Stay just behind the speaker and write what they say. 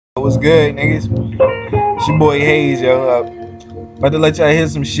What's good, niggas? It's your boy Hayes, yo. About to let y'all hear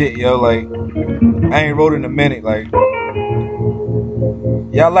some shit, yo. Like, I ain't wrote in a minute. Like,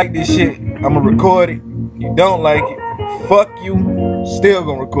 y'all like this shit, I'ma record it. You don't like it, fuck you. Still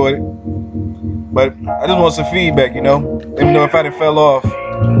gonna record it. But I just want some feedback, you know. Let me know if I done fell off.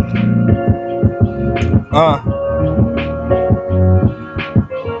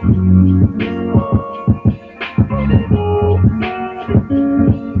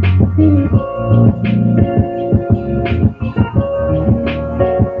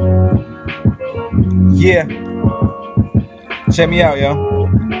 Yeah. Check me out, yo.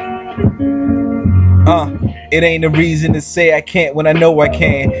 It ain't a reason to say I can't when I know I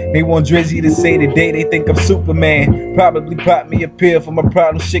can. They want Drizzy to say today they think I'm Superman. Probably pop me a pill for my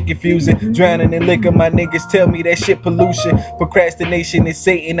problem, shit confusing. Drowning in liquor, my niggas tell me that shit pollution. Procrastination is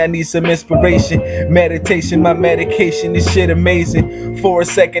Satan, I need some inspiration. Meditation, my medication, this shit amazing. For a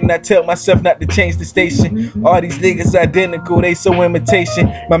second I tell myself not to change the station. All these niggas identical, they so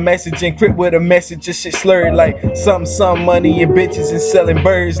imitation. My message encrypt with a message, this shit slurred like some money and bitches and selling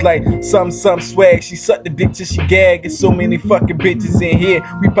birds like some swag. She sucked the dick till she gag. There's so many fucking bitches in here.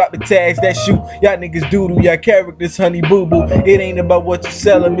 We pop the tags that shoot. Y'all niggas doodle, y'all characters honey boo boo. It ain't about what you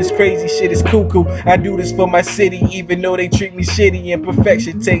sell them, it's crazy shit, is cuckoo. I do this for my city, even though they treat me shitty. And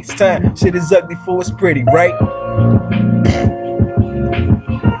perfection takes time. Shit is ugly for it's pretty, right?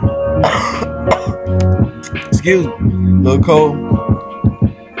 Excuse me, a little cold.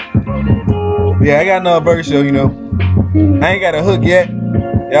 Yeah, I got another verse, yo, you know. I ain't got a hook yet.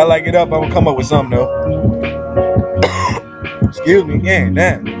 Y'all like it up, I'm gonna come up with something though. Excuse me, yeah,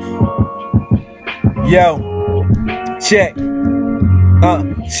 damn. Yo, check.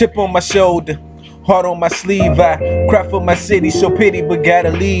 Chip on my shoulder, heart on my sleeve. I cry for my city, show pity, but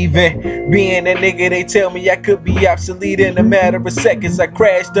gotta leave it. Being a nigga, they tell me I could be obsolete in a matter of seconds. I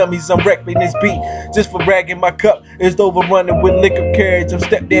crash dummies, I'm wrecking this beat just for ragging my cup. It's overrunning with liquor carriage. I'm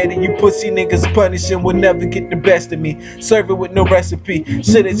stepdaddy, you pussy niggas punishing will never get the best of me. Serve it with no recipe.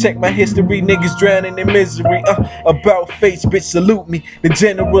 Should've checked my history, niggas drowning in misery. About face, bitch, salute me. The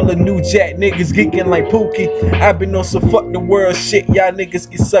general of New Jack, niggas geeking like Pookie. I've been on some fuck the world shit. Y'all niggas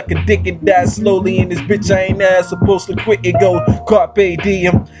can suck a dick and die slowly in this bitch. I ain't now supposed to quit it, go carpe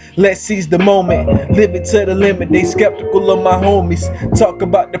diem. Let's seize the moment, live it to the limit. They skeptical of my homies. Talk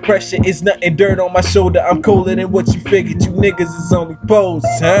about the pressure, it's nothing dirt on my shoulder. I'm colder than what you figured. You niggas is only poses,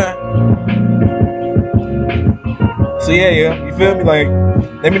 huh? So yeah, you feel me? Like,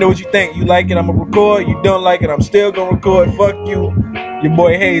 let me know what you think. You like it, I'ma record. You don't like it, I'm still gonna record. Fuck you. Your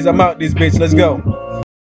boy Hayes, I'm out this bitch. Let's go.